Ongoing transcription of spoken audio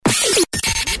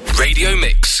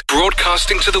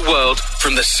Broadcasting to the world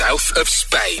from the south of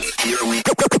Spain. Here we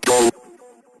go.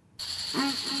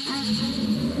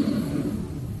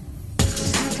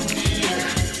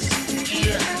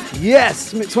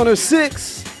 Yes, Mix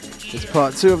 106. It's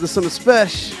part 2 of the Summer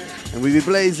Special, and we be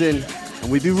blazing and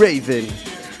we be raving.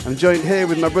 I'm joined here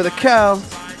with my brother Cal.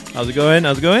 How's it going?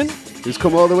 Who's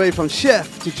come all the way from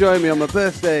Chef to join me on my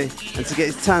birthday and to get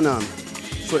his tan on.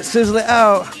 So let's sizzle it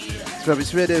out.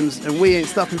 It's Riddims, and we ain't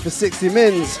stopping for 60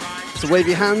 mins. So wave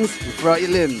your hands and throw out your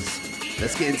limbs.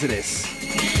 Let's get into this.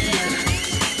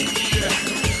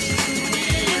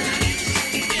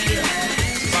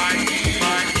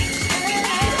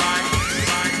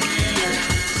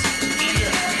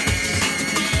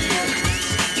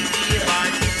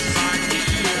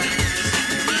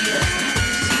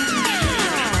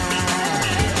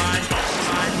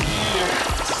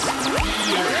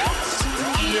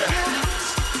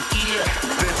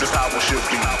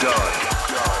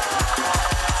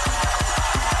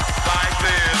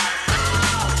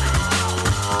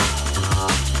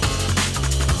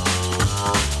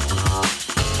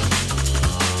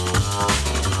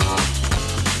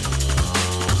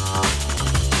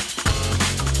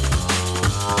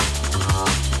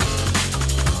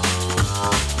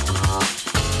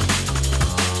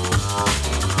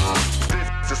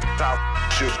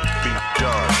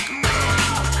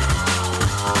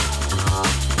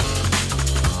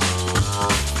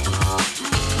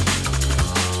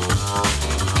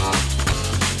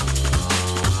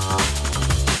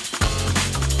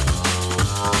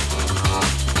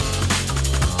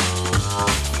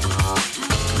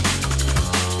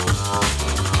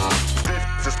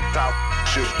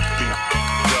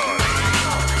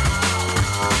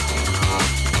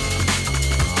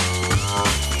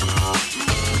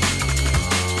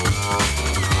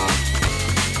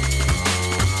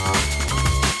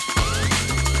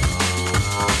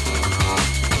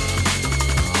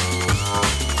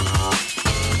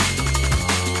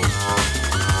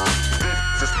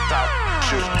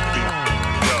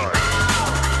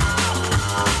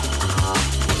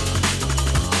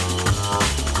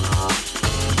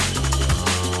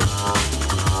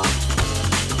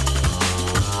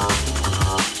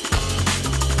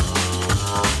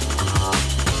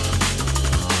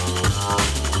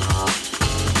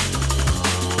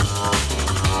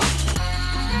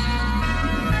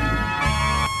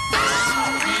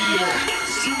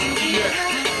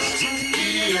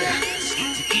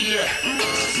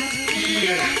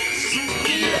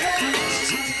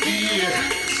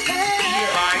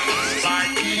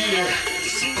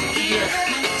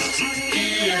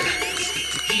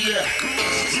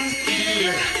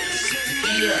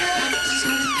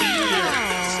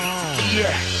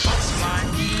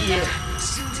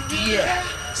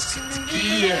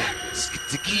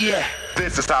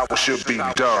 This is how it should be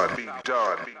done.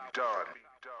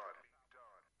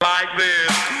 Like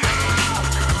this.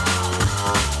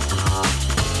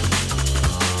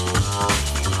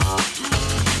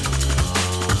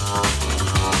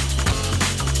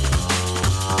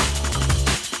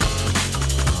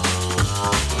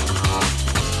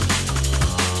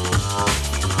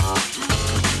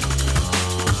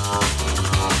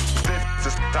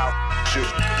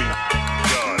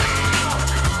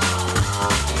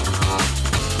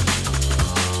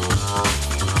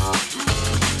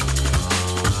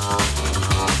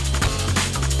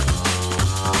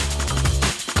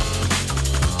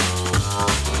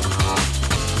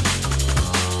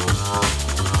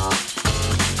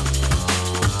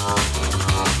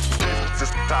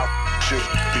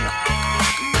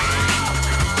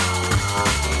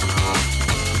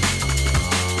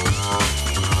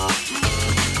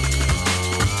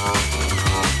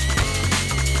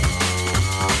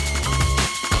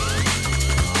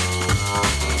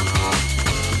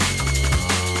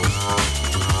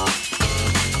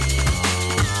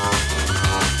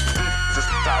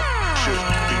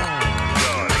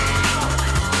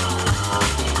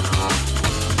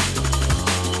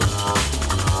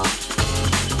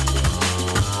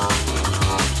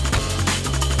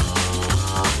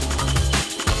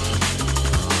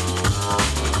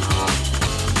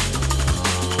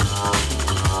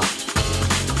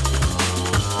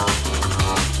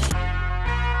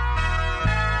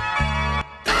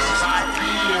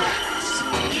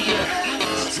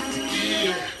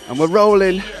 And we're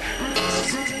rolling.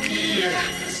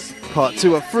 Part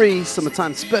 2 of 3,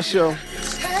 Summertime Special.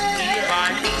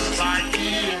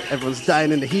 Everyone's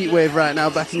dying in the heat wave right now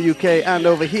back in the UK and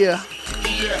over here.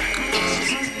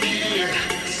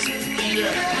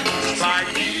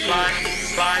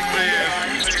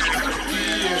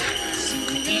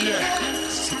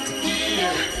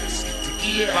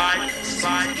 Like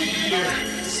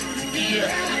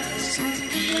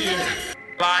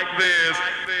this.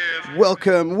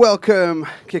 Welcome.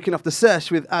 Kicking off the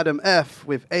sesh with Adam F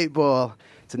with 8 Ball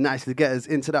to nicely get us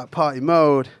into that party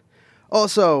mode.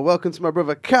 Also, welcome to my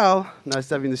brother Cal. Nice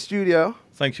to have you in the studio.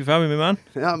 Thanks for having me, man.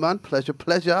 Yeah, man.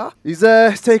 Pleasure. He's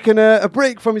taken a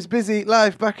break from his busy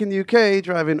life back in the UK,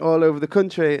 driving all over the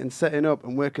country and setting up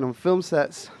and working on film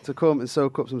sets to come and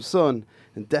soak up some sun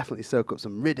and definitely soak up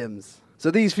some Riddims. So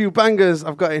these few bangers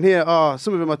I've got in here are,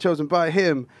 some of them are chosen by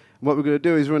him. And what we're going to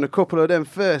do is run a couple of them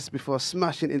first before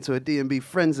smashing into a D&B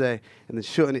frenzy and then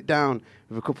shutting it down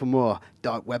with a couple more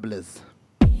dark webblers.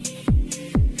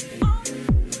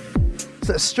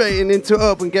 So let's straighten into it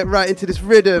up and get right into this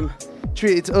rhythm.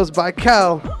 Treated to us by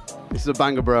Cal. This is a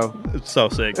banger, bro. It's so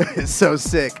sick. It's so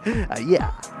sick.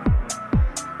 Yeah.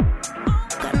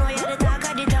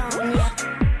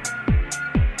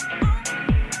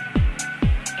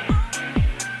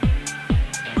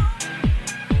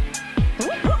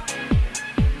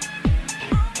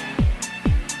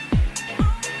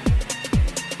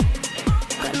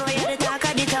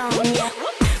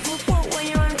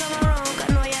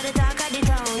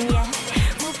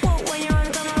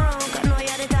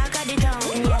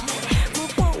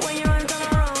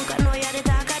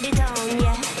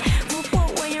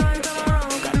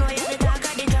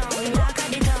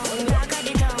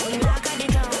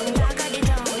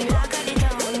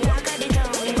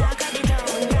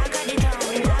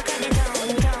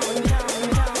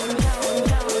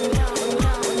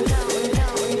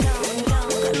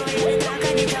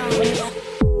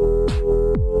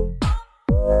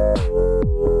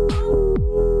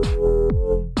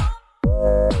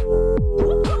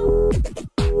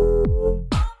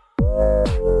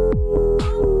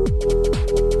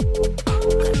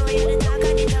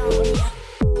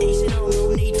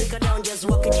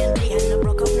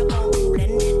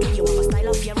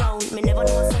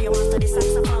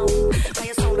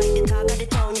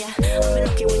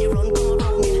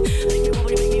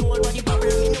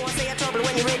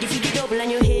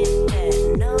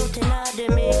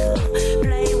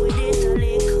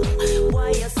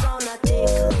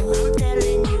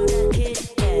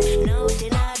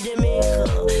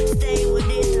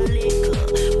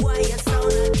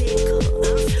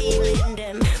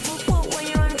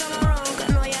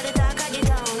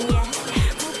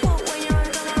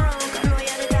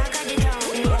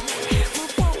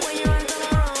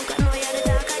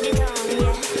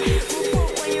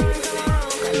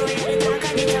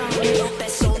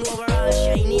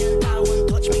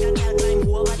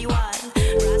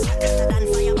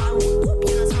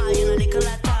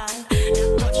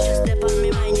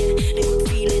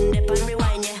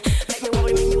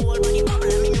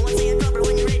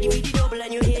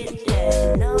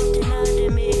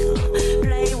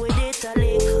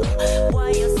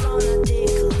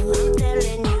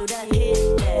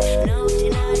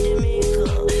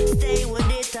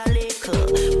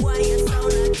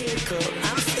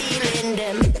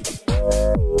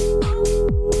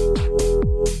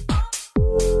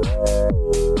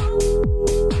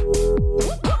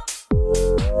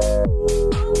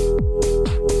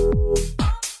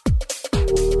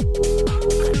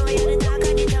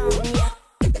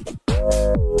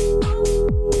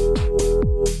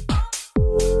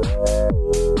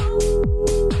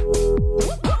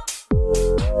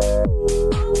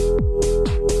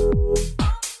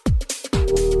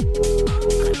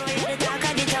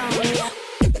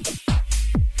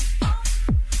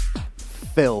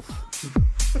 Filth.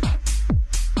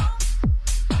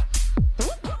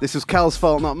 This was Cal's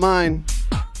fault, not mine.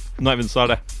 Not even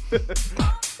sorry.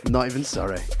 Not even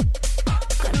sorry.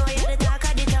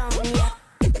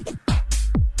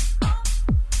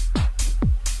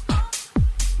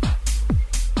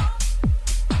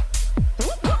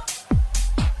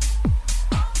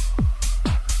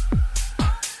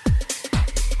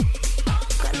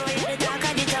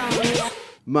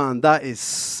 Man, that is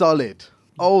solid.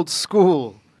 Old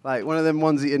school. Like one of them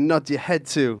ones that you nod your head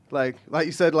to. Like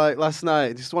you said, like last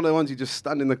night, just one of the ones you just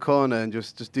stand in the corner and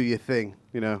just do your thing.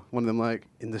 You know, one of them like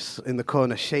in the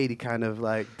corner, shady kind of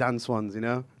like dance ones. You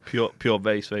know, pure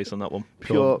bass face on that one.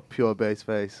 Pure bass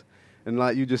face. And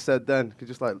like you just said then, it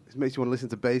just like it makes you want to listen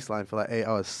to bass line for like 8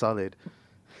 hours solid.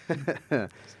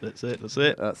 That's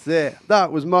it.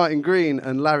 That was Martin Green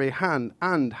and Larry Han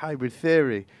and Hybrid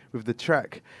Theory with the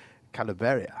track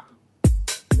Calaveria.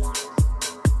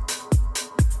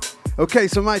 Okay,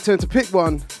 so my turn to pick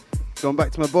one. Going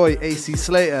back to my boy AC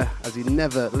Slater, as he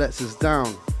never lets us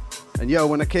down. And yo,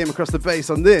 when I came across the bass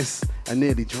on this, I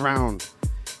nearly drowned.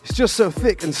 It's just so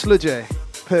thick and sludgy.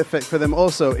 Perfect for them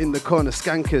also in the corner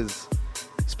skankers.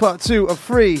 It's part 2 of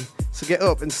 3, so get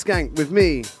up and skank with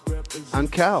me and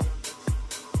Cal.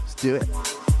 Let's do it.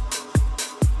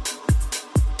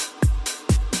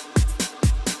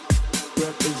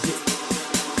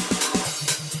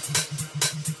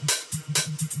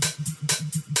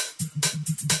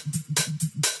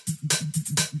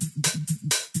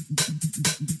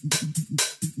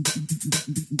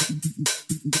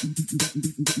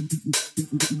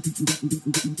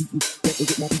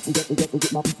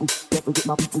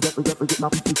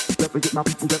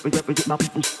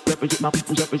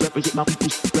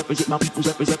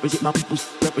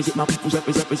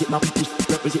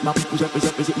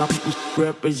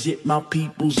 Represent my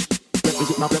peoples.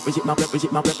 Represent my represent my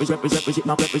represent my represent represent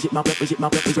my represent my represent my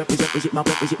represent represent my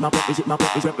represent my represent my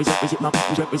represent represent my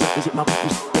peoples represent my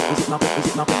peoples represent my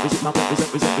represent my represent my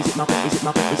represent represent my represent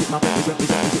my represent my represent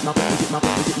represent my represent my represent my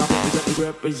represent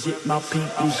represent my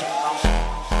peoples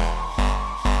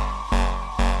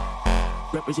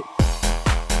represent.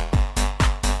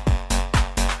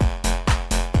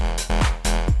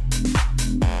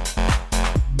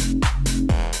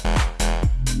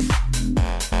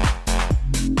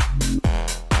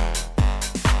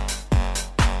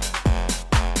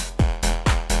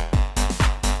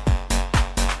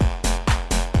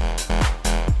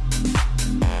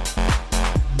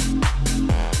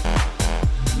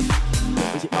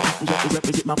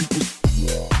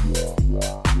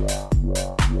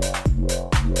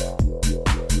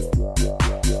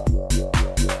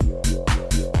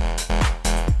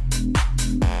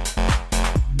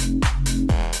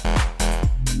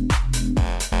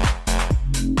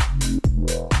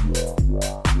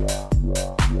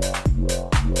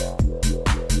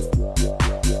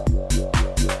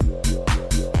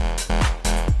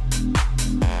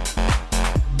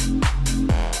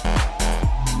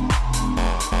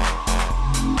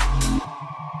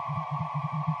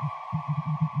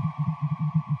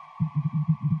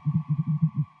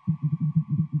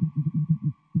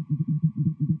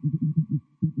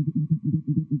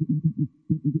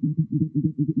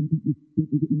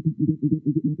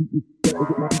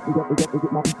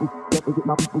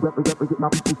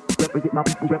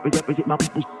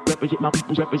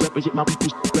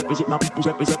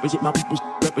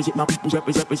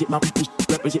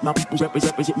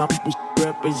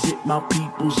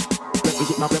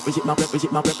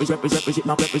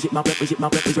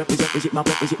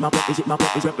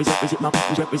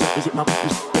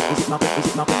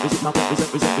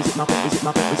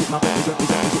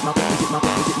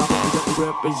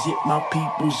 Represent my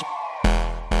peoples.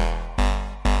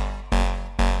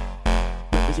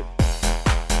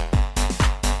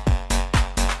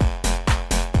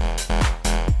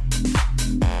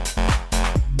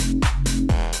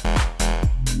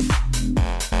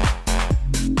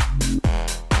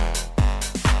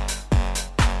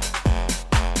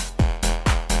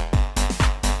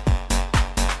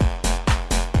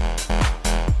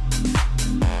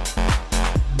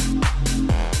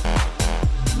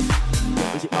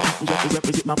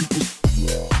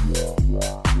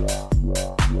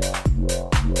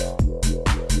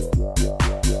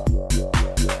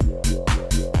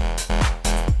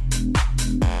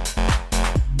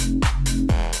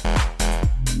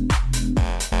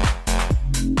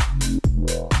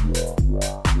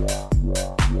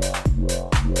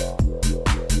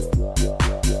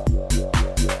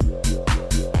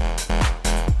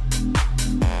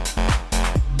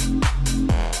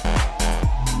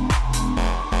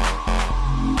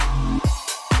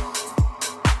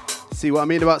 See what I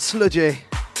mean about sludgy?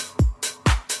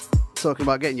 Talking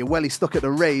about getting your welly stuck at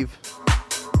the rave.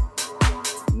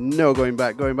 No going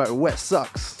back with wet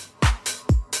socks.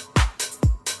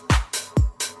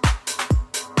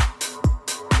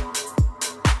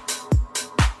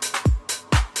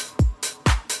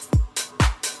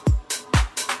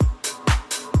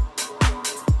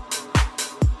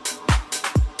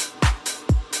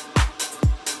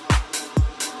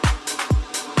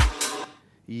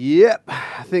 Yep,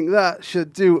 I think that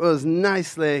should do us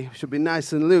nicely. Should be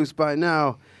nice and loose by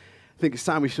now. I think it's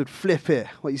time we should flip it.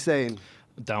 What are you saying?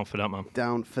 Down for that, man.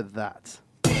 Down for that.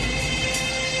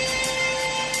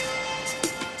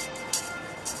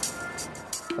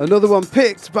 Another one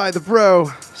picked by the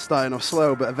bro. Starting off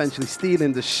slow, but eventually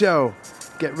stealing the show.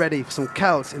 Get ready for some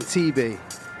Calcs and TB.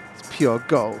 It's pure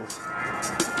gold.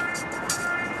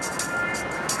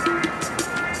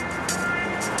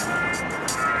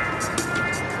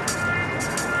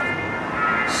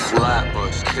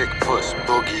 Flatbush, kick push,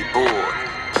 boogie board.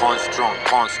 Punch drunk,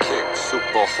 punch kick,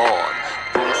 super hard.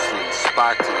 Bruce Lee,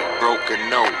 Spike Lee, broken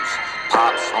nose.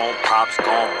 Pops home, pops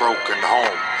gone, broken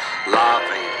home. Live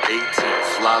 8,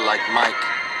 18, fly like Mike.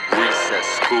 Reese set,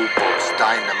 school books,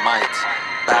 dynamite,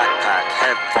 backpack,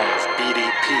 headphones,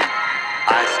 BDP,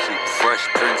 Ice Cube, Fresh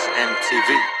Prince, MTV.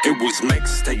 It was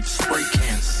mixtapes, spray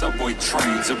cans, subway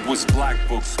trains. It was black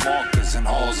books, markers, and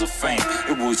halls of fame.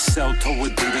 It was Celto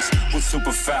Adidas with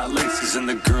super fat laces, and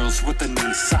the girls with the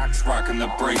knee socks rocking the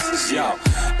braces. Yo,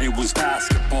 it was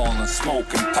basketball and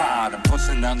smoking pot and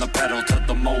pushing down the pedal till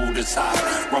the motor's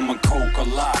hot. Rum and coke a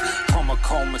lot,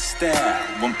 coma style.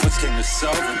 When push came to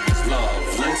shove, it was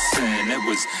love. Listen, it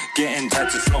was getting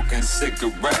touchy, smoking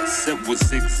cigarettes. It was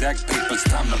zigzag papers,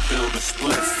 time to build a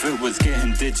spliff. It was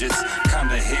getting digits,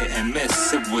 kinda hit and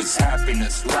miss. It was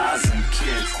happiness, lies, and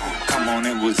kids. Come on,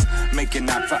 it was making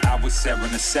out for hours,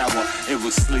 sharing a shower. It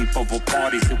was sleepover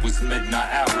parties, it was midnight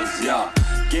hours, yeah.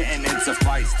 Getting into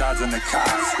fights, dodging the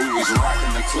cops. We was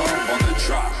rocking the club on the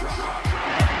drop.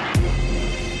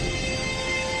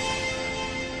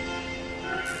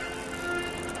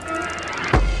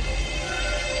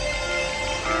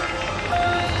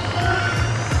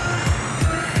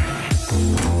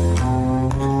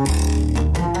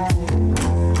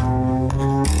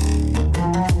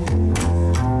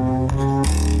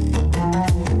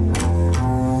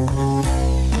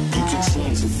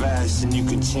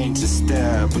 Change your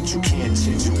style, but you can't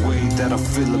change the way that I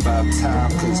feel about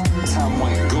time. Cause time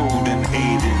went gold in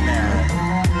 89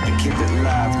 and keep it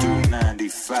live through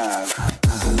 95.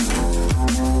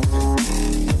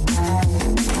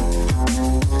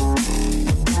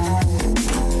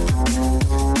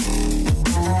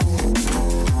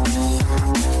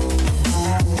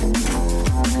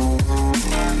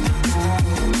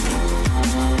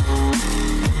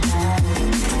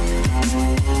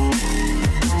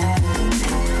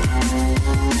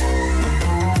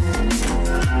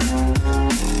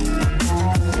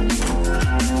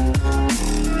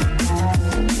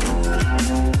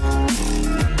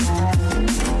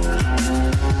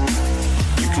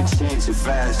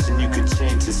 Fashion, you can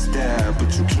change your style,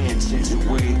 but you can't change the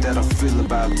way that I feel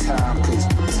about time. Cause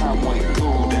time went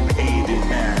gold in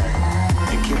 89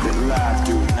 and keep it live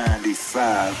through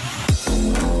 95.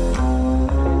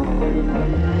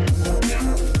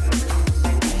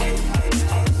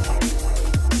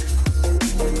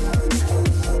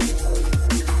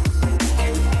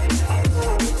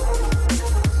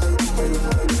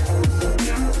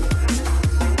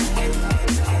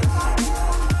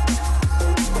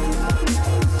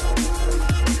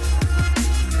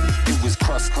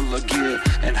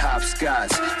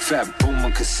 Fat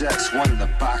boomer cassettes, one of the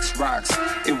box rocks.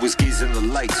 It was gazing the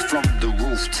lights from the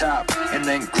rooftop and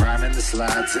then grinding the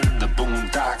slides in the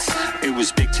boondocks. It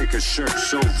was big ticker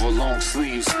shirts over long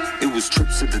sleeves. It was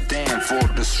trips to the dam for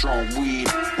the strong weed.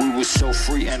 We were so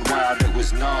free and wild, it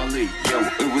was gnarly. Yo,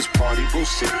 it was party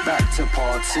bullshit, back to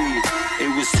party.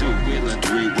 It was two-wheeling,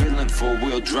 three-wheeling,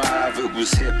 four-wheel drive. It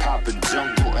was hip-hop and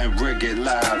jungle and reggae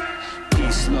live.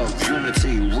 Peace, love,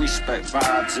 unity, respect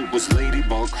vibes. It was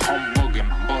ladybug, humbug, and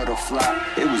butterfly.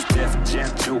 It was Def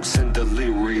Jam jokes and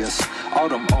delirious. All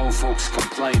them old folks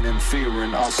complaining,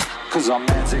 fearing us. Cause our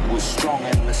magic was strong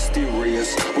and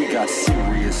mysterious. We got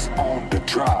serious on the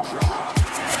drop.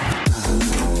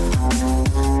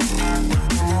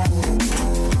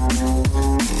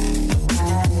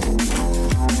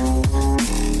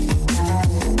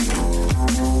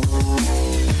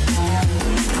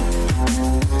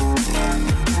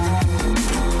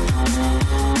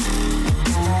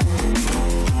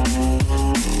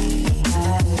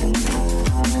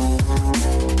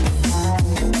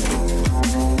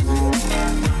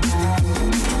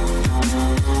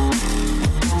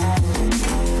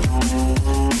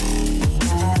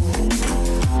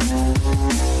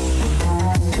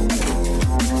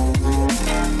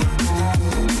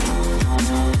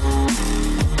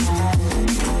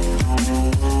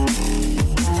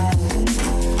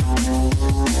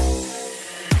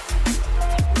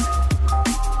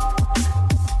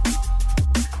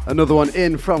 Another one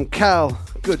in from Cal.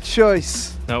 Good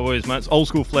choice. No worries, man. It's old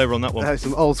school flavour on that one.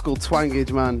 Some old school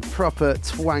twangage, man. Proper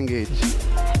twangage.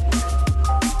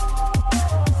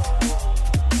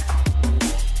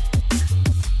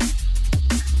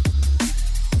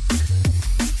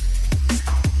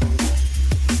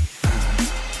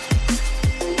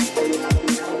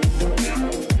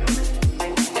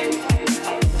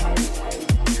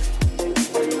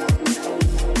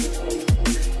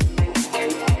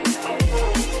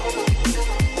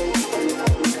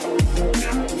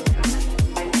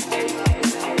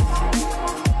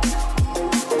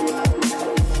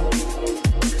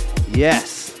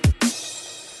 Yes.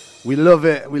 We love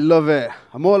it. We love it.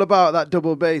 I'm all about that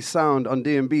double bass sound on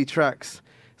D&B tracks.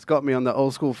 It's got me on the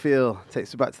old school feel.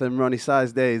 Takes me back to them Ronnie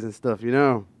Size days and stuff, you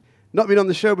know. Not been on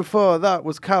the show before, that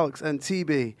was Calx and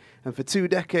TB, and for 2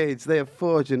 decades they have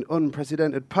forged an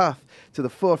unprecedented path to the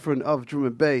forefront of drum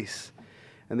and bass.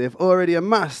 And they've already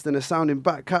amassed an astounding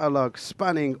back catalogue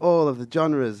spanning all of the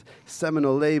genres,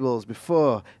 seminal labels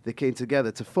before they came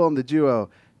together to form the duo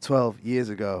 12 years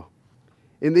ago.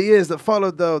 In the years that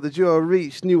followed, though, the duo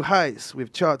reached new heights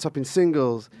with chart-topping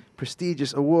singles,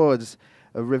 prestigious awards,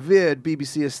 a revered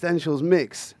BBC Essentials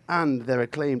mix, and their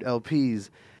acclaimed LPs,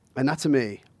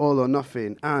 Anatomy, All or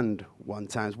Nothing, and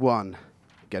 1x1.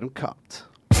 Get 'em copped.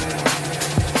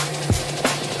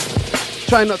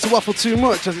 Try not to waffle too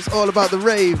much, as it's all about the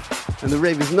rave, and the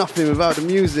rave is nothing without the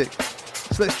music.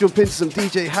 So let's jump into some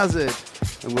DJ Hazard,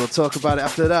 and we'll talk about it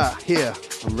after that, here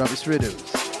on Rabbit's Riddims.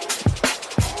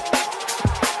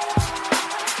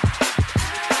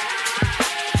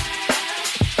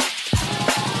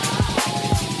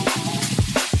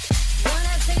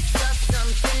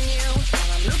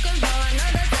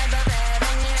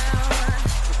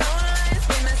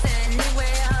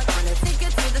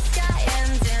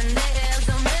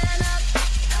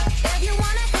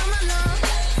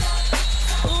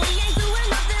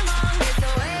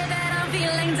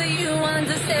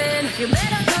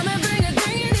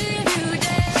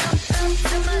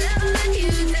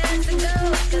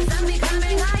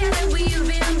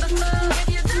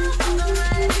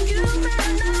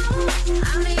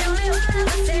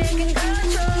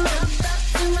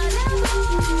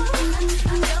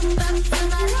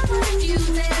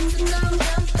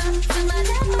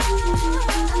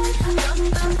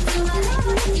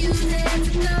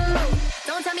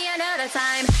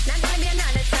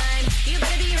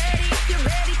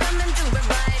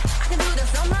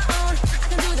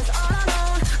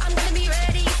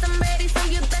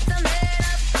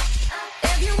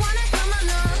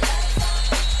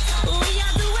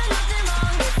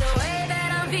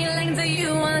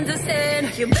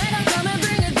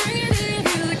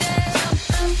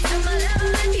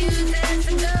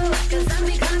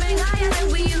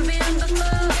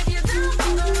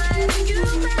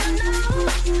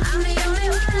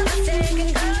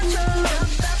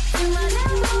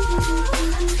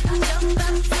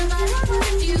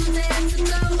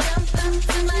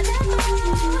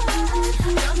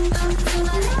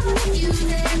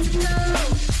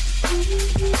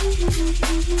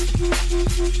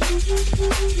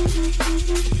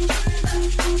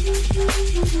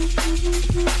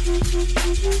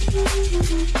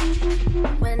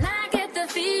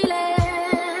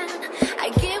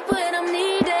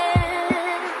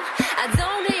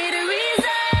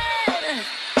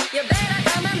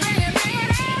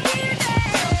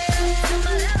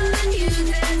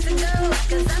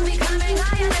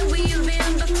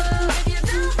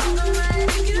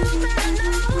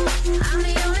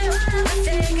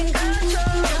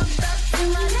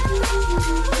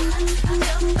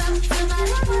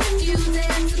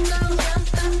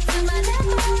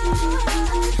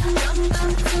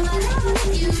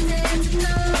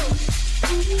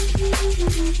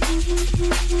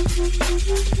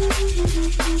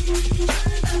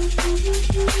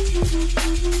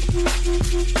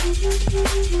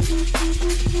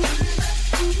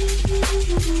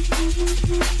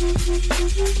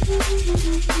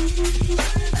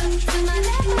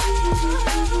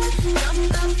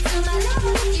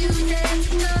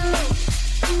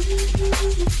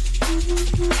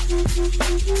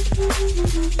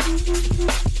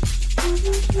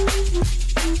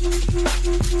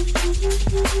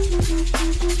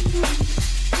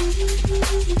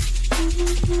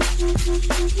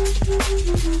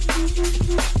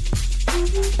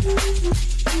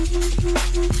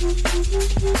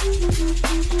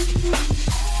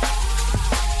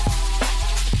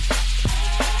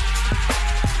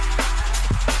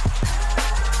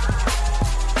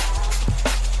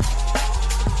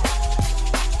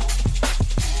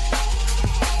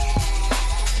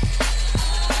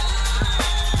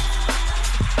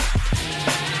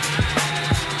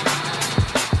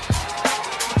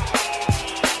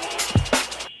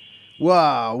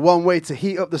 Wow, one way to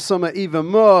heat up the summer even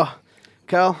more.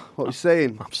 Cal, what are you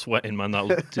saying? I'm sweating, man. That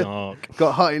looked dark.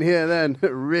 Got hot in here then.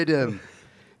 Riddim.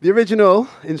 The original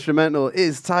instrumental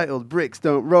is titled Bricks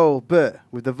Don't Roll, but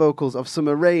with the vocals of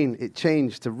Summer Rain, it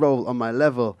changed to Roll on My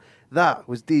Level. That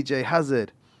was DJ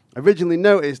Hazard. Originally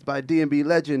noticed by D&B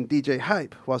legend DJ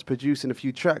Hype whilst producing a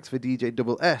few tracks for DJ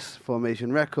Double S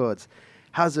Formation Records.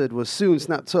 Hazard was soon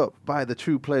snapped up by the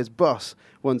True Players boss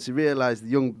once he realised the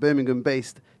young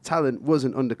Birmingham-based talent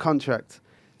wasn't under contract.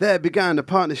 There began a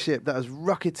partnership that has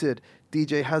rocketed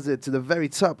DJ Hazard to the very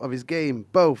top of his game,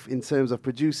 both in terms of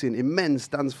producing immense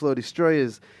dance floor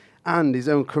destroyers and his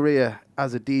own career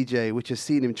as a DJ, which has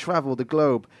seen him travel the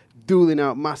globe, dueling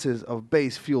out masses of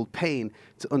bass-fueled pain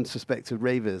to unsuspected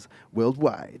ravers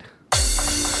worldwide.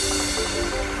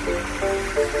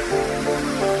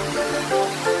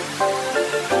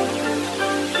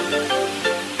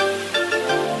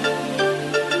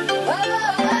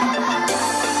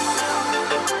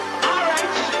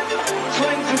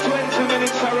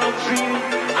 Around three,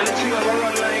 and the thing of a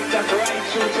run like that right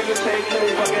through till you take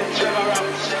move against Trevor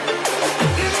Rams.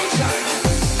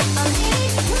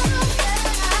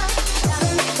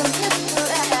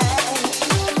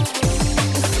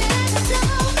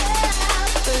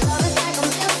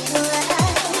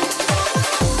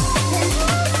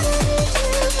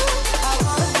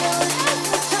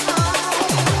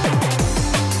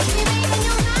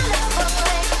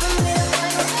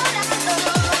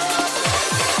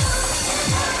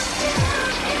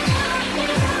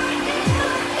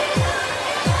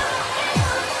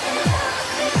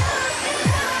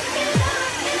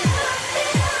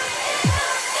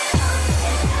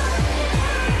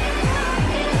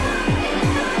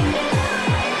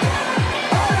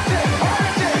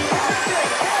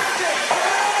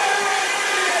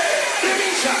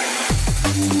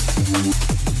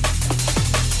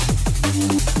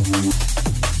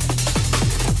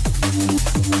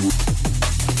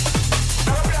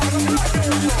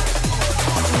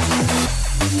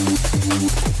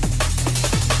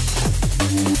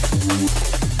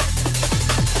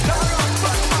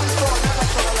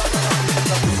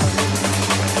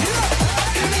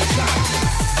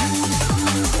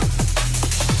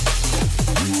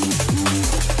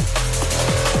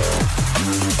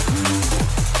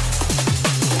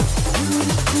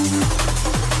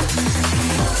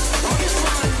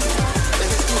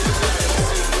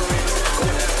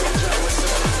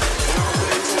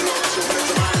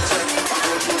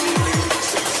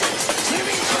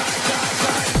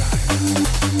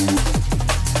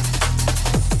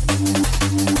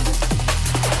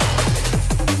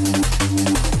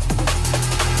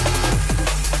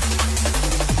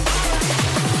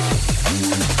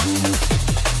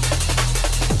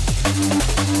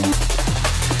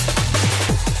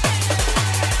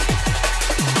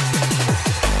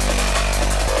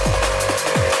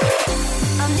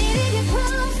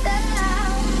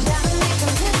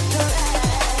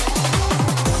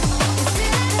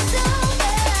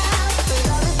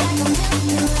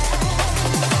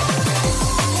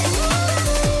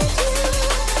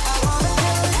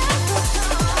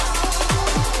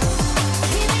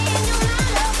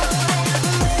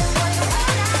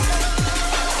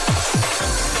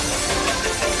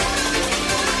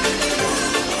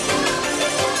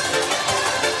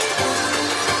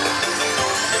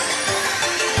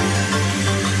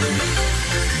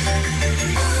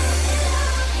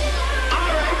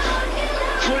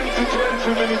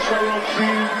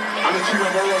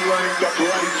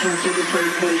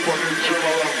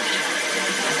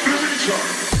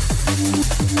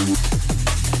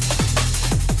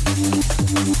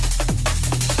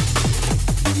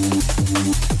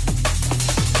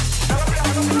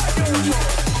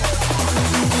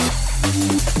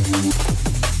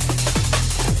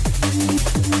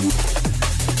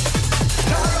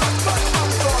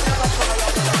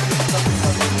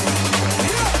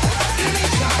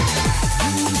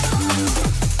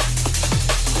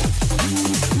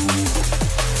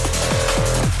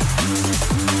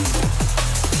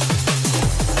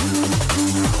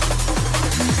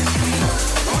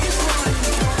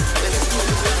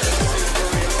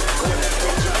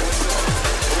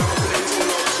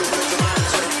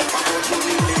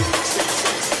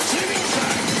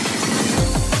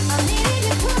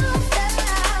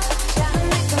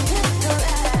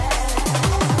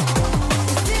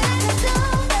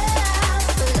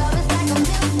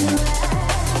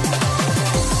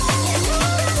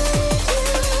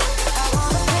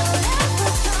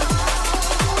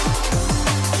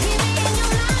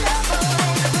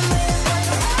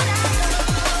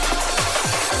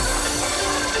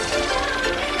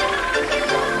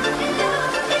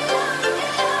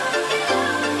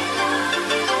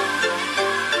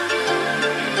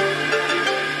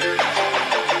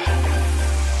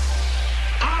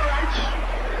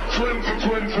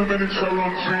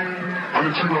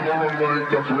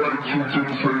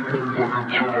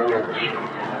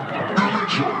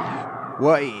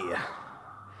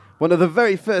 One of the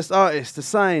very first artists to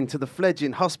sign to the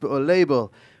fledgling Hospital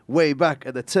label way back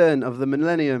at the turn of the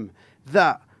millennium.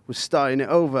 That was Starting It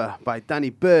Over by Danny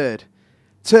Bird.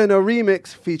 Turno remix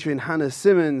featuring Hannah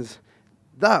Simmons.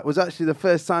 That was actually the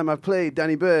first time I played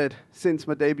Danny Bird since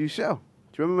my debut show.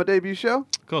 you remember my debut show?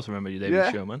 Of course, I remember your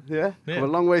debut show, man. Yeah? Yeah. Come a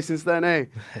long way since then, eh?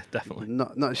 Definitely.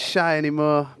 Not shy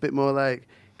anymore. A bit more like,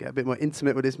 get a bit more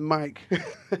intimate with this mic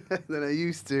than I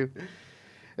used to.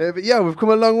 But yeah, we've come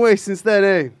a long way since then,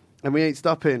 eh? And we ain't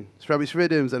stopping. It's Rabbit's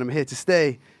Riddims, and I'm here to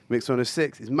stay. Mix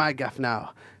 106 is my gaff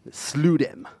now. Slew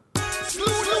them.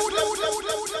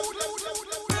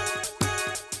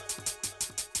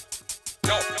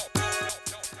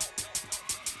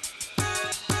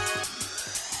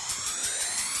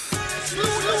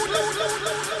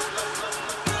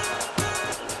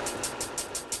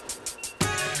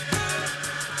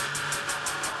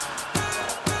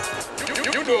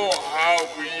 You know how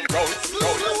we roll.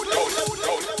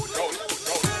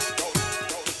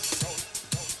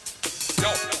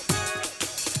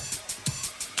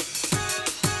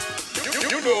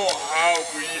 You know how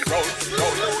we roll.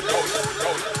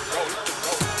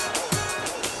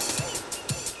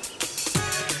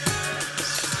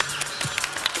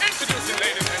 Introducing,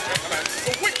 ladies and gentlemen,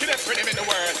 the wickedest rhythm in the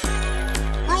world.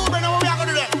 Ruben, what we are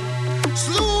gonna do then?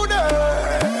 Slew them.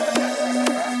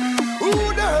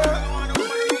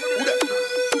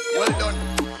 Well done.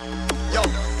 Yo,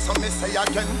 so me say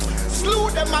again.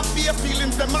 Slew them up fear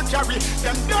feelings them a carry.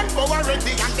 Them done for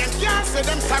already and them can't say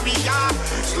them sorry, yeah.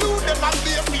 Slew them up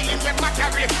fear feelings them a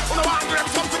carry. Who no want them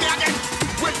something again?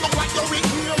 Wait for what you with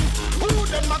him. Who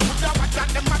them a could have what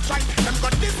that them a try. Them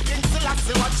got this thing till I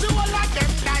see what you all of them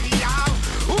die, yeah.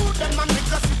 Who them a make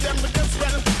us see them with the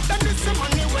spell. Them this the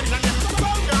money when and them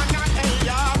go down and hey,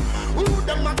 yeah. Who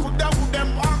them a could have who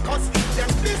them walk us.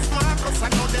 Them this Marcus I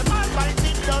know them all by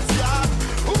the dust, yeah.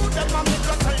 Who them a make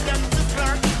us tell them to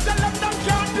learn. Tell them them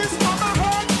can't this mama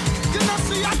hurt. You know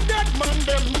see a dead man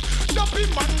them. Don't be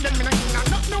man them.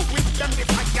 Not no with them.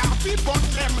 If I can't be born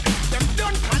them. Them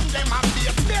don't hand them. I be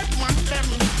a dead man them.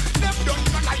 Them don't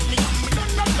not like me. Me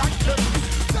don't not like them.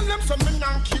 Tell them some me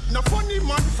not keep no funny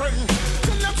man friend.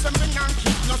 Tell them some me not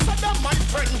keep no sada my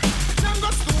friend. Now go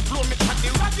stoop blow me at the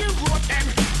raggy road them.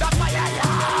 That's why I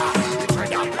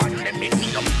turn up on them me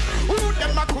see them. Who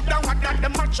them a could have what that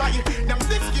them a try. Them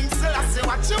this king still I say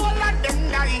what you all of them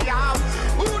now.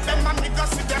 Who them a make us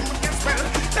see them with them spell.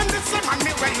 Them the same and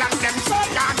me well and them so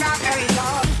gonna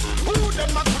hell. Who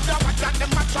them a could have what that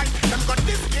them a try. Them got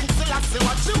this king still I say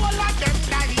what you all of them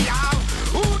now.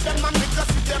 Who them a make us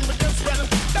see them with them spell.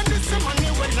 Them the same and me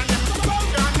well and them so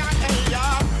gonna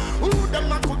hell. Who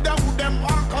them a could have who them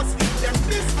walk us. Them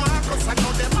this Marcus I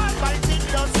know them all by the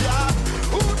dust, yeah.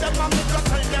 Who them a make us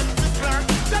tell them to learn.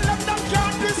 Tell them them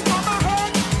can't this mama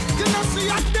hurt. You know see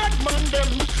a dead man them.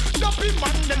 Don't be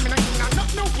man them. Not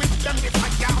no with them. If I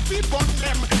can't be born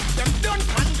them. Them don't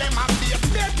condemn. I be a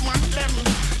dead man them.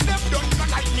 Them don't not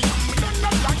like me. Me don't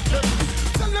not like them.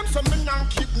 Tell them some me not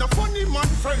keep no funny man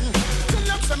friend. Tell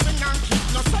them some me not keep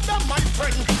no sada my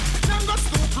friend. Now go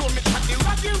stoop blow me at the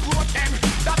raggy road them.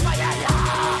 That's why I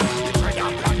turn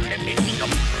up on them me see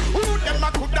them. Who them a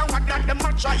could have what that them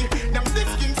a try. Them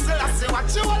this king still I say what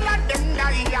you all of them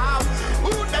die.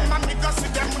 Who them a make us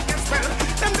see them with them spell.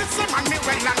 Them the same and me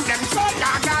well and them so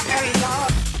gonna hell.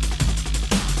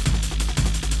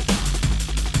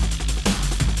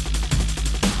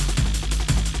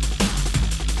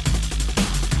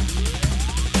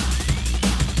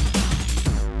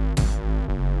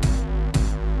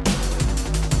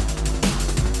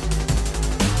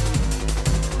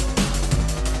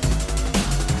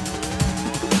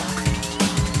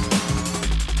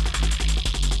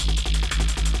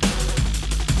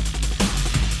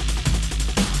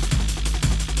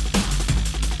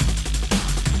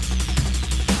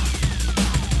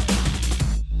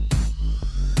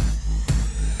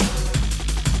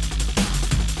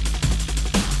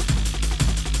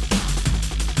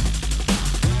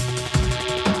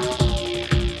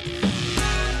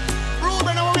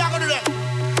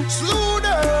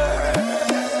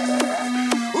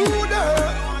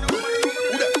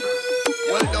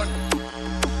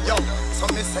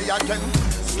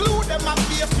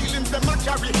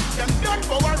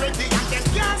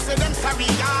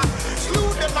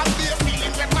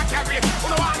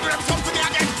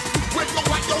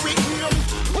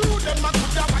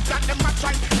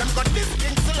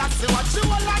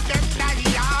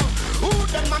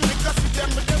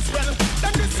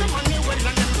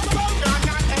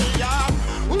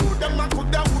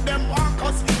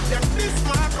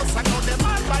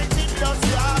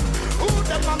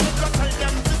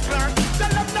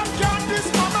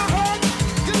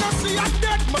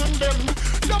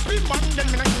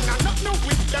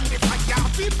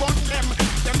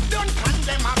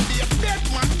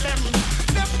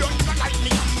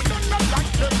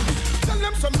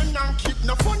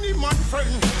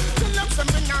 Friend.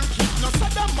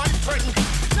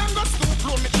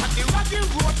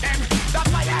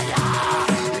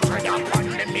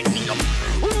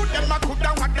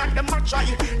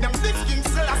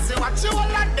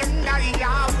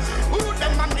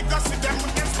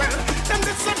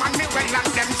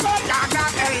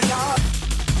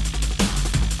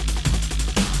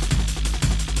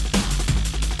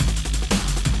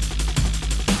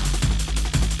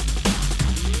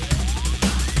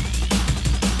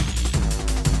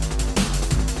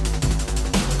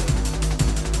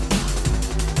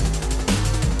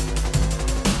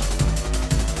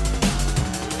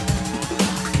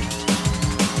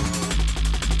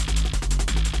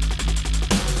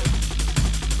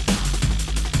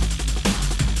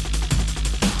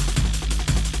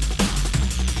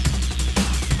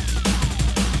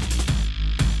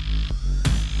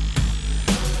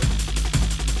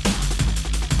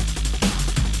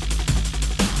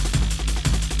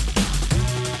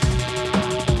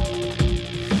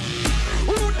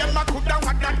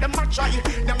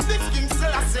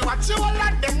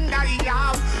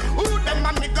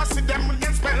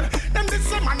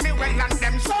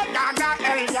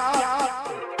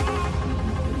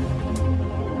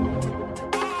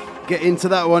 get into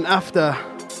that one after.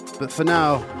 But for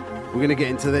now, we're going to get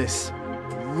into this.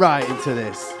 Right into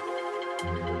this.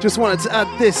 Just wanted to add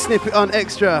this snippet on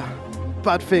extra.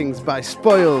 Bad Things by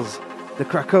Spoils, the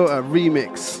Krakota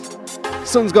remix.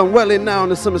 Sun's gone well in now on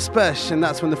the summer spesh, and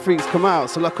that's when the freaks come out,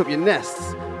 so lock up your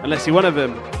nests, unless you're one of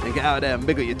them, and get out there and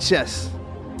big up your chest.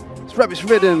 It's Rubbish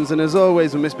Riddims, and as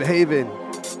always, we're misbehaving.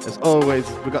 As always,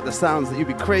 we got the sounds that you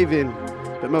be craving,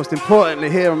 but most importantly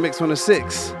here on Mix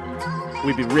 106,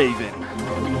 we be raving.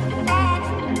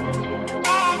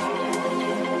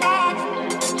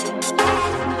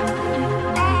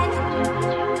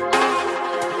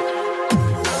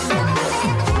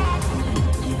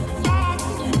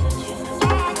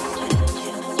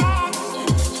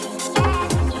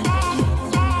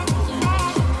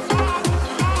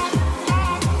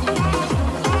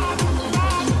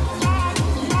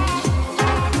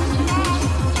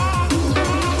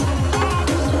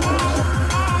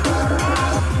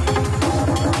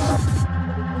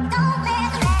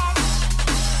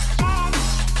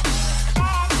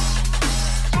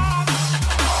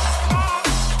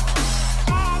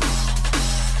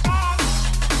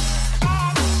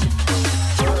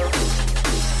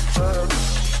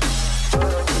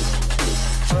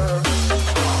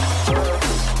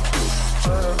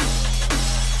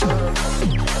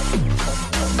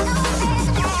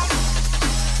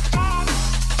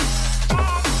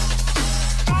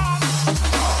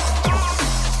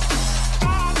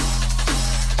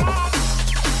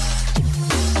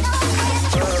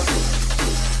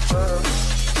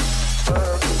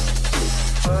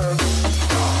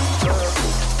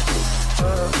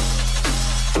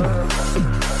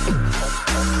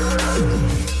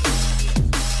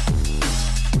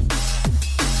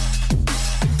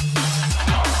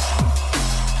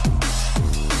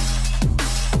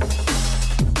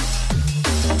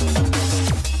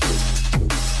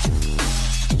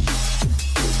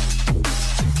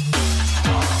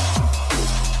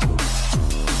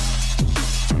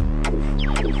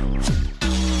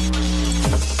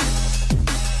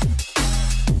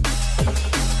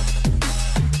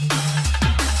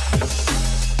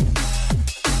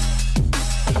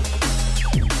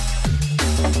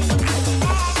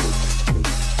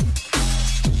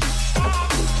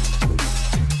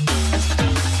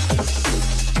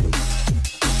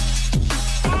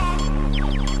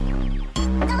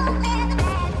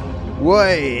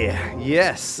 Way,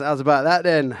 yes, how's about that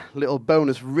then? Little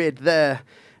bonus rid there.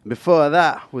 And before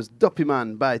that was Duppy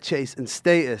Man by Chase and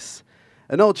Status.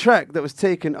 An old track that was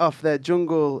taken off their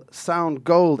Jungle Sound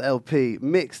Gold LP,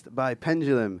 mixed by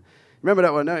Pendulum. Remember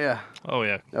that one, don't you? Oh,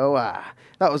 yeah. Oh, wow.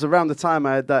 That was around the time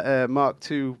I had that Mark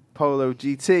II Polo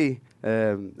GT,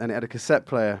 and it had a cassette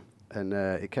player, and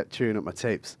it kept chewing up my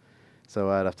tapes. So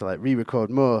I'd have to like re-record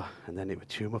more, and then it would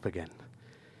chew them up again.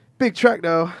 Big track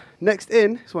though. Next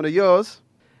in is one of yours,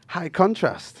 High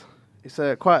Contrast. It's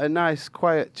quite a nice,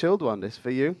 quiet, chilled one, this, for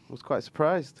you. I was quite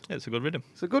surprised. Yeah, it's a good rhythm.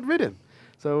 It's a good rhythm.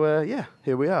 So yeah,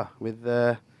 here we are with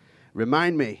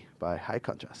Remind Me by High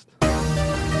Contrast.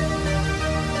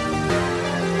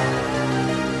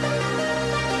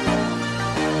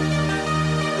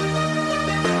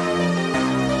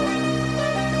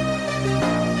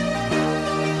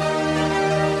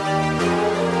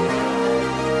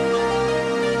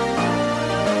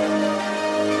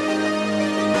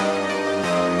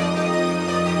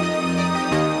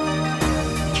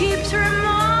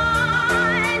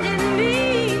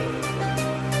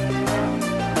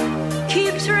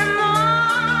 Keeps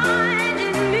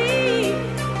reminding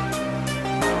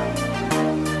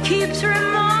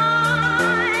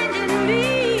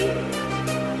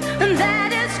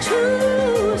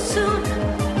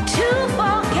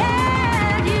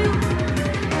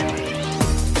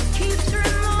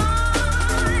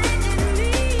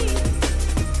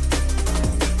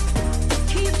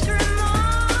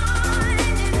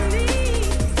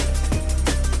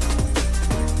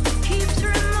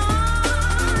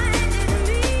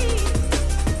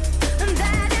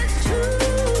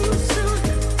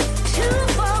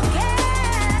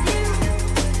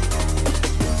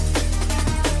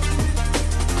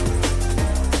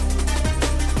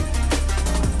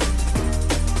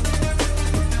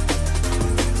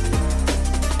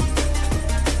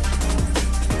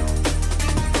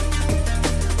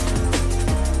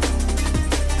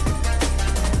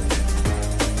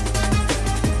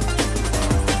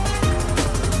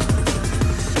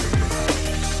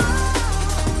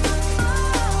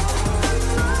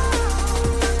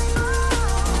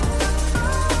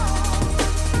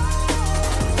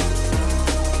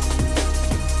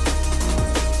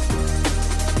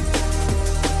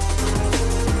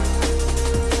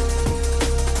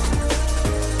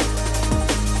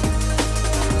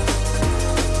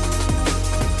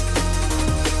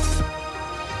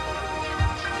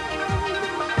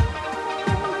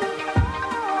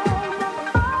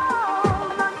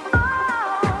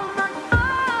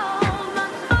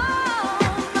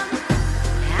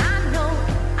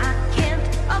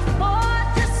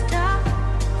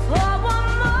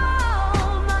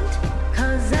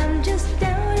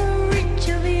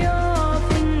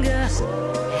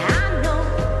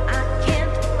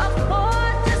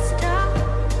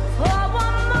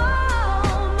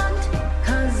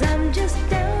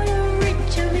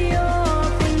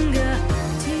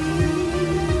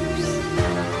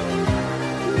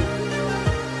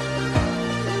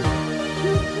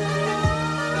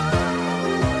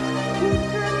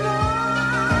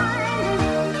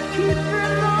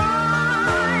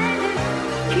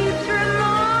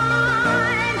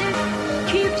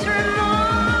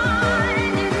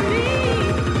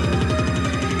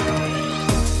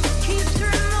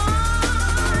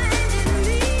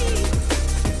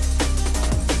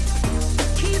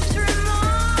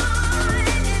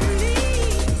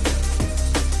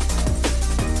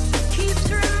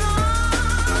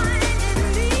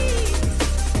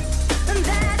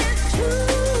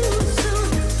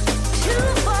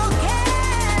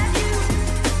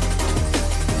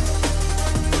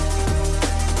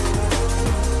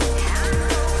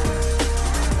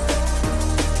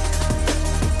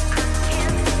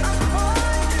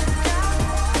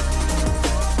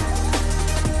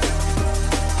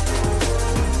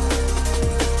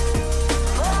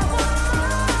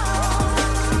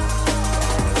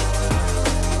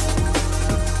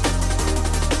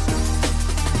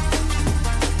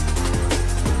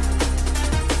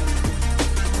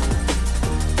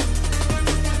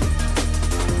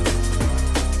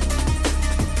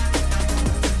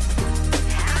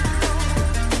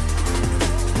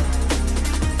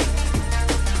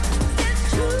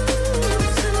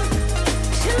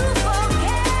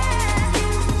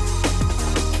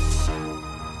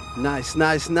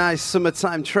Nice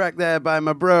summertime track there by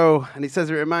my bro. And he says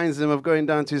it reminds him of going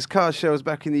down to his car shows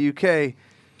back in the UK.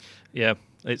 Yeah,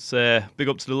 it's big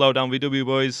up to the Lowdown VW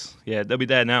boys. Yeah, they'll be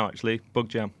there now, actually. Bug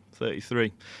Jam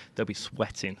 33. They'll be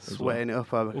sweating. Sweating it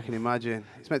up, I can imagine.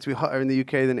 It's meant to be hotter in the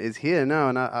UK than it is here now,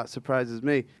 and that surprises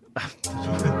me. I don't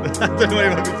know what you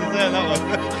want me to say on that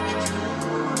one.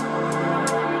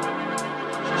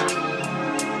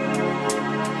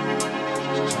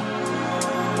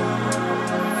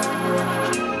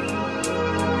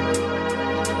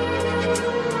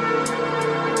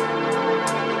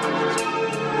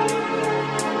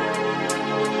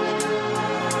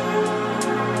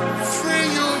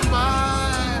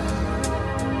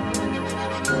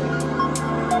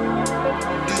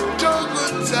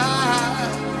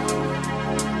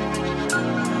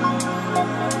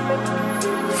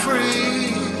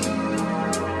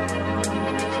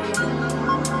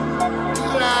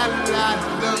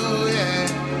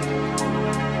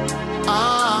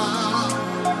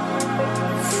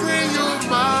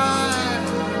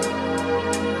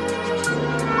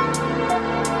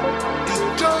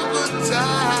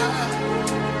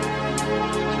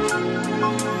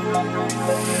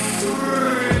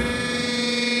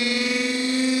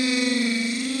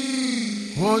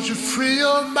 Won't you free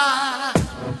your mind?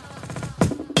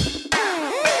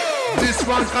 This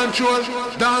one control,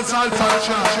 dance all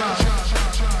function.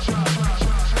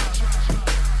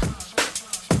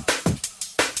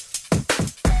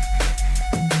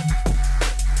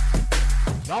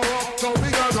 Now up till we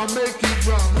gonna make it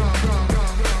wrong.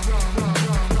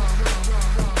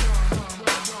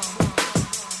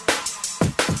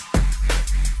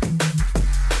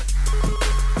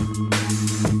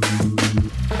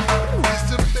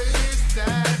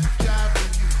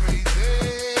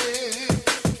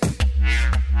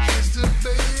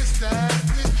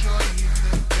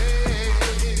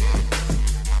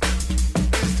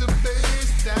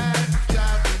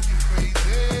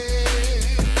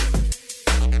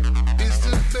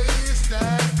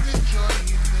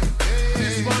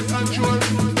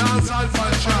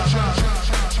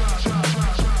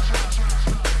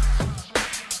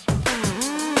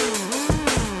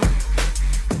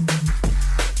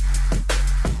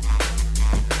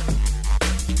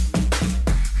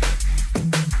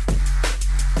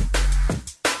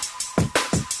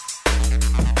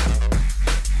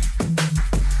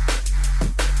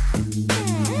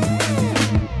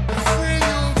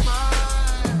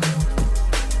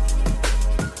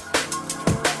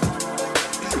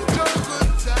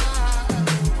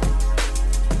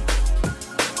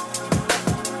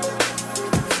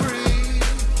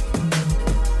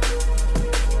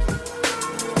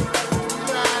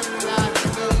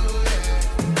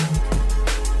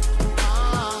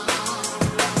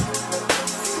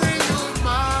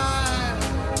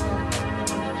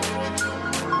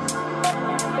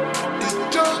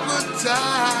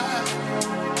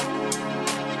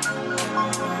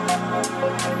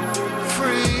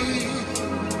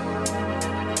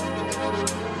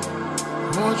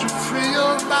 Won't you free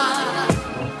your mind?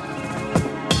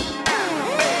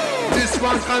 This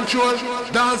one control,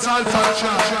 dance all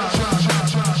function.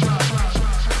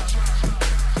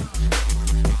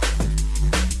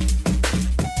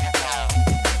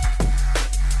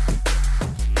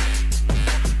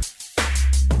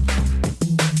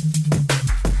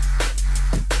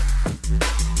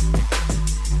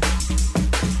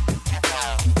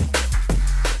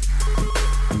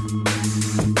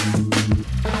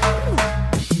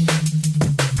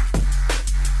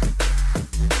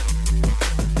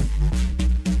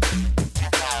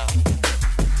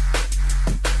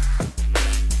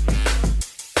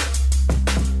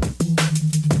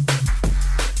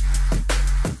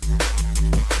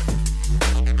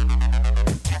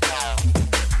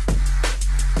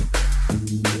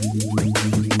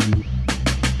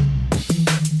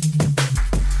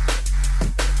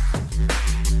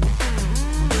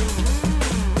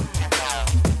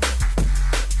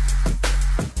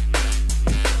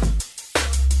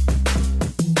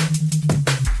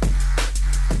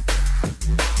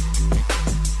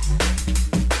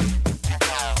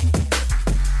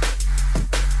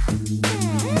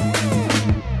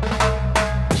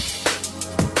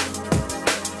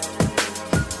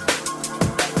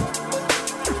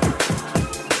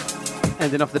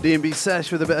 Ending off the D&B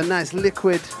sesh with a bit of nice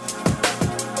liquid,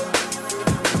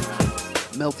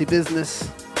 melty business.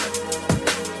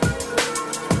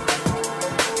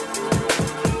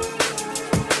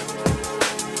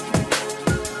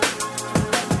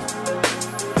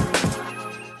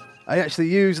 I actually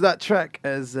used that track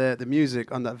as the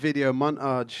music on that video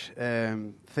montage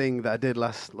thing that I did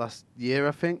last year,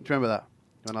 I think. Do you remember that?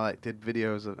 when I like did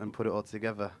videos and put it all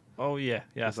together. Oh yeah,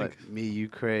 yeah. It's like me, you,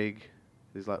 Craig.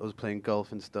 There's like us playing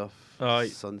golf and stuff. Oh,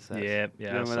 sunsets. Yeah,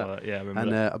 I saw that. Yeah, I remember.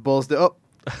 And that. I ballsed it up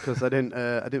because I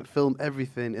didn't film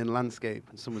everything in landscape,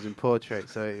 and some was in portrait,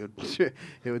 so it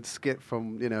would skip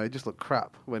from, it just looked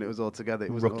crap when it was all together.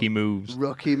 It was rookie moves.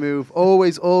 Rookie move.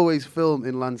 Always film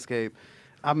in landscape.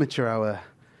 Amateur hour.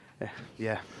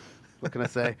 Yeah. What can I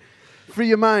say? Free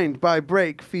Your Mind by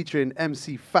Break featuring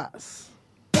MC Fats.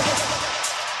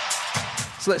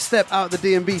 So let's step out the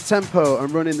D&B tempo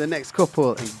and run in the next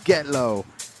couple and get low.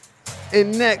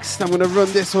 In next, I'm going to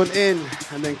run this one in,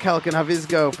 and then Cal can have his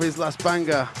go for his last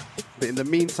banger. But in the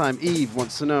meantime, Eve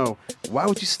wants to know, why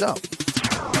would you stop?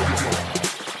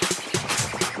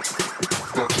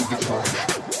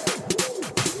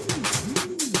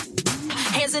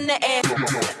 Hands in the air.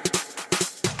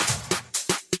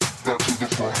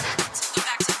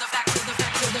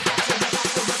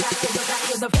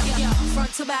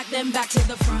 Front to back, then back to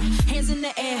the front. Hands in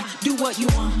the air, do what you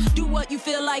want, do what you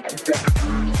feel like.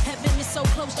 Heaven is so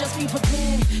close, just be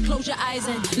prepared. Close your eyes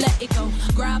and let it go.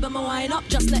 Grab 'em and wind up,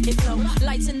 just let it flow.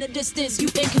 Lights in the distance, you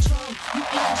in control, you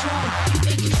in control, you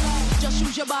in control. Just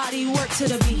use your body, work to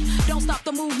the beat. Don't stop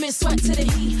the movement, sweat to the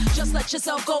heat. Just let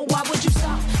yourself go, why would you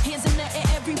stop? Hands in the air,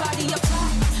 everybody up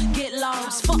top. Get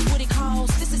lost, fuck what it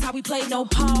costs. This is how we play, no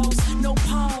pause, no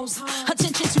pause.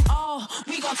 Attention to all,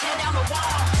 we gon' tear down the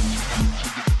wall.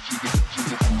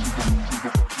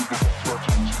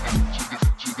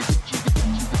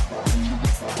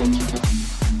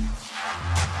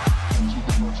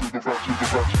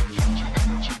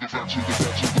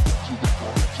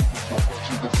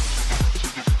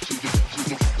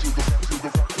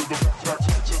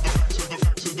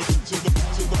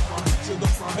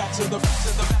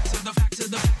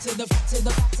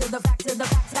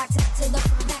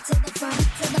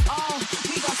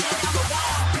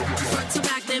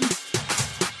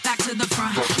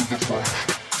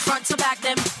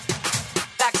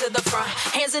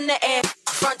 Hands in the air,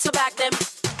 front to back them,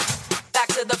 back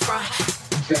to the front,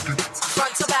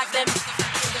 front to back them.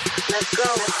 Let's go,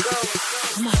 let's go.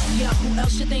 Come on, yeah, who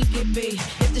else you think it be?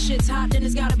 If the shit's hot, then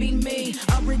it's gotta be me.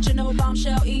 Original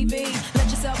bombshell EV. Let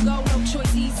yourself go, no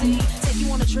choice easy. Take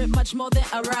you on a trip, much more than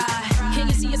a ride. Can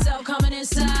you see yourself coming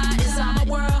inside? Inside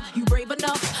my world, you brave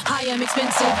enough. I am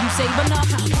expensive, you save enough.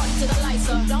 Party to the lights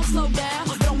up, don't slow down.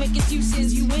 Don't make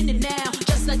excuses, you in it now.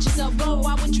 Just let yourself go,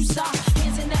 why would you stop?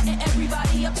 Hands in the air,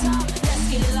 everybody up top.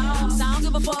 Let's get lost. I don't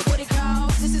give a fuck what it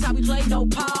costs. This is how we play, no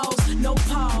pause, no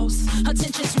pause.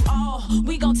 Attention to all,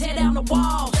 we gon' tear down the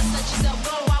wall. Just let yourself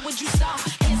go, why would you stop?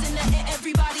 Hands in the air,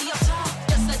 everybody up top.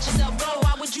 Just let yourself go,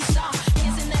 why would you stop?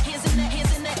 Hands in the air,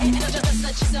 just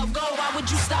let yourself go, why would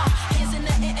you stop? Hands in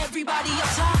the air, everybody up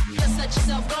top. Just let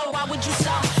yourself go, why would you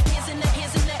stop? Hands in the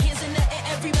air,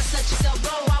 everybody. Just let yourself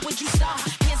go, why would you stop?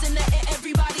 Hands in the air,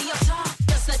 everybody up top.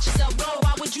 Just let yourself go,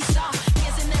 why would you stop?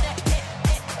 Hands in the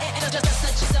air, just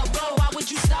let yourself go, why would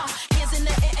you stop? Hands in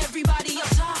the air, everybody up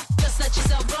top. Just let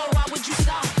yourself go, why would you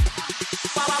stop?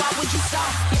 Why would you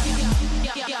stop?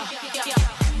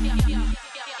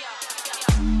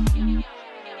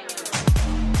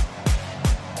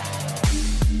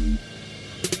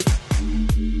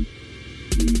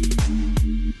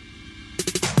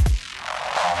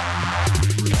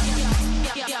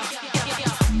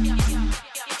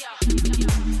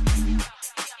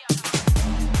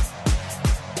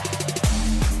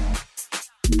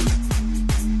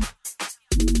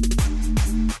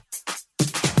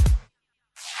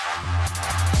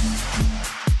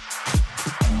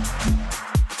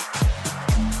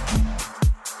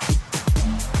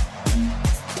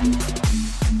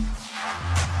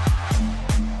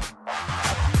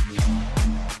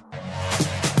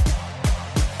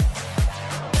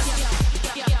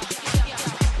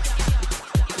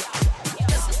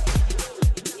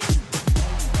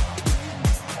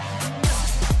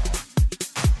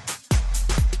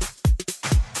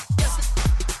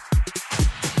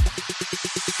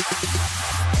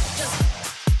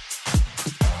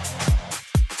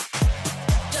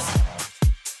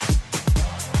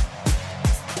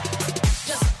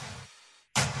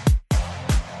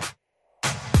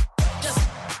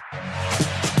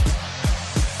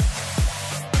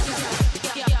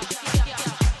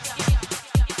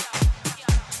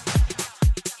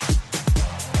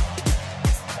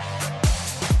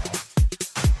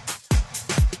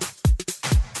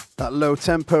 That low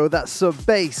tempo, that sub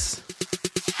bass.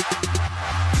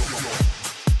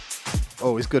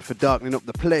 Always good for darkening up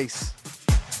the place.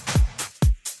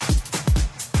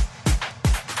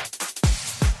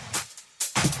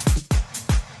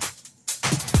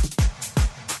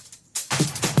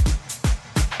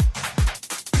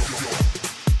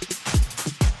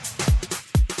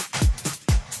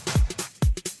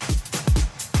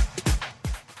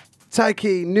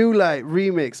 Taiki New Light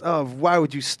remix of Why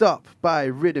Would You Stop by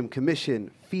Riddim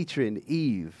Commission featuring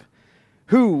Eve,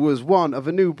 who was one of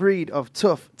a new breed of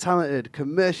tough, talented,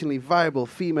 commercially viable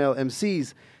female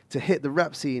MCs to hit the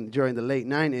rap scene during the late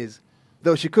 90s.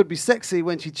 Though she could be sexy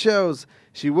when she chose,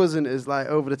 she wasn't as like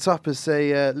over the top as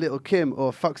say Little Kim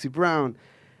or Foxy Brown.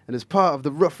 And as part of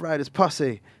the Rough Riders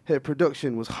posse, her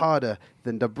production was harder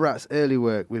than Da Brat's early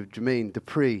work with Jermaine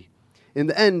Dupri. In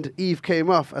the end, Eve came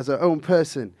off as her own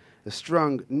person, a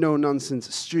strong,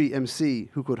 no-nonsense street MC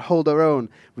who could hold her own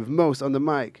with most on the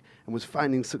mic and was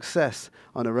finding success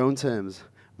on her own terms.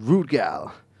 Rude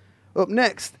gal. Up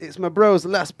next, it's my bro's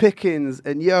Last Pickings,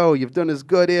 and yo, you've done as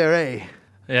good here, eh?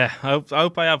 Yeah, I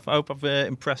hope I've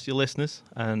impressed your listeners.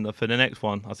 And for the next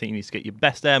one, I think you need to get your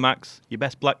best Air Max, your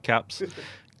best black caps,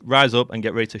 rise up and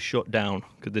get ready to shut down,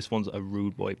 because this one's a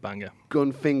rude boy banger.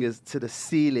 Gun fingers to the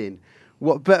ceiling.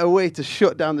 What better way to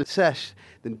shut down the sesh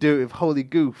than do it with Holy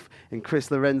Goof and Chris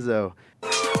Lorenzo?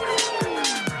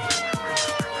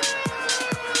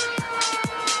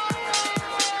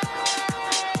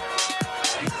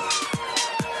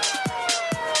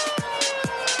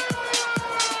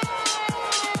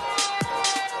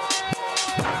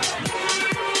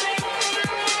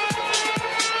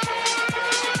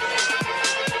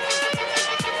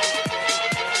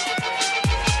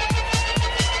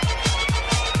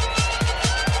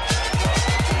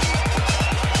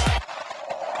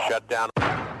 Shut down.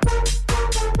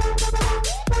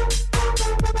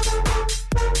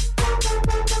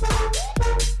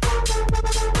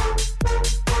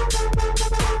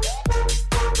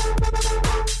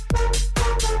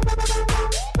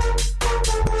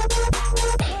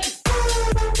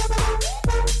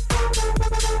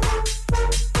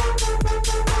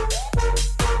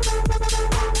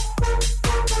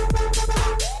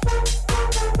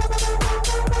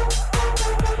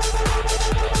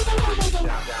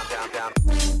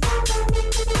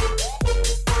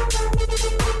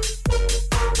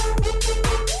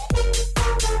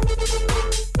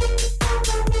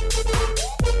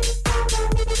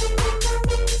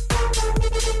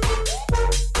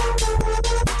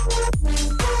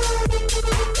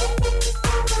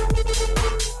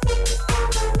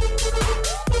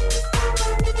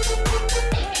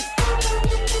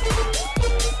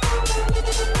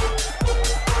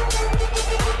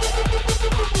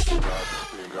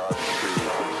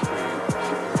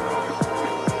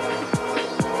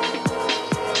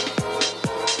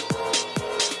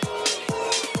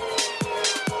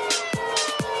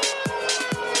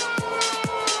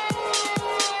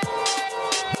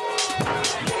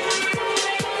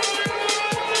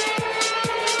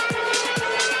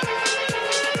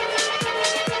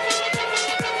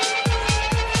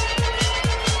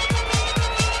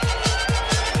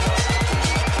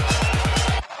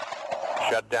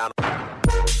 Shut down.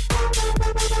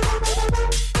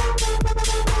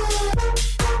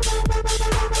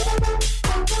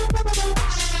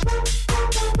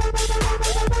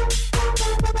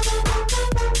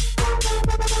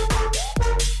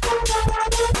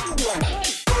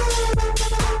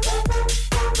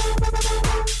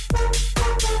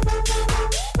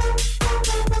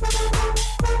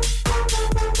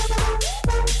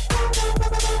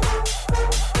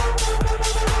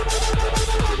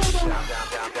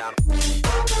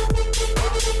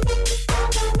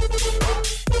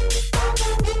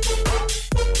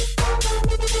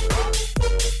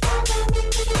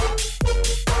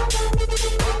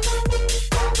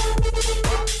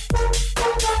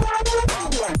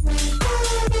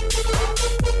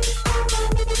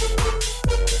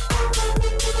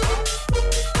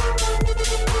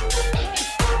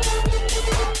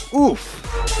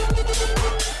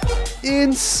 Oof.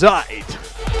 Inside.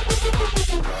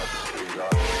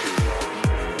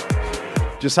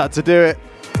 Just had to do it.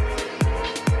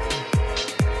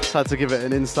 Just had to give it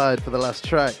an inside for the last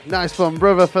track. Nice one,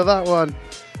 brother, for that one.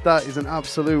 That is an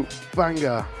absolute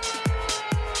banger.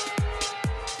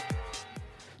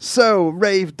 So,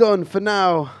 rave done for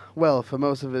now. Well, for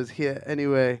most of us here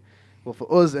anyway. Well,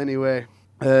 for us anyway.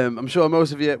 I'm sure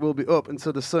most of you will be up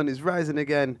until the sun is rising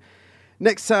again.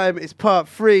 Next time it's part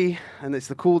 3 and it's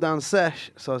the cool down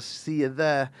sesh, so I'll see you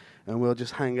there and we'll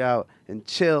just hang out and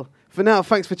chill. For now,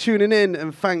 thanks for tuning in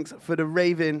and thanks for the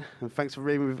raving and thanks for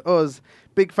raving with us.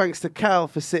 Big thanks to Cal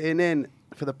for sitting in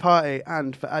for the party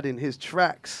and for adding his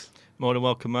tracks. More than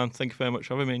welcome, man. Thank you very much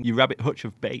for having me. You rabbit hutch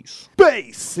of bass.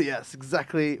 Bass! Yes,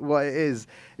 exactly what it is.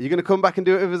 Are you going to come back and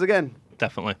do it with us again?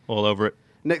 Definitely. All over it.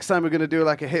 Next time we're going to do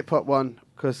like a hip-hop one,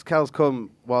 because Cal's come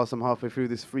whilst I'm halfway through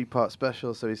this 3-part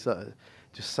special, so he sort of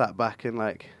just sat back and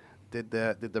like did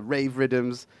the rave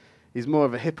rhythms. he's more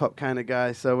of a hip hop kind of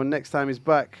guy. So when next time he's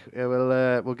back,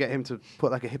 we'll get him to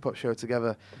put like a hip hop show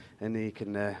together, and he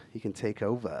can take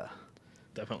over.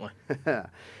 Definitely.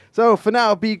 So for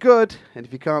now, be good, and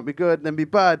if you can't be good, then be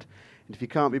bad, and if you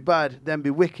can't be bad, then be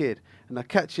wicked. And I'll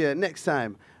catch you next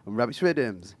time on Rabbit's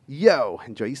Riddims. Yo,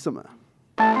 enjoy your summer.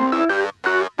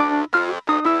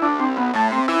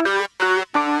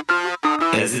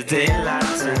 As the daylight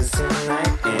turns to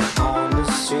night and on the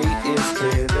street it's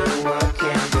clear that what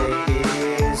can they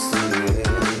is good.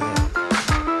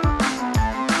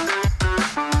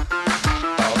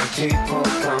 All the people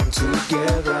come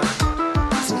together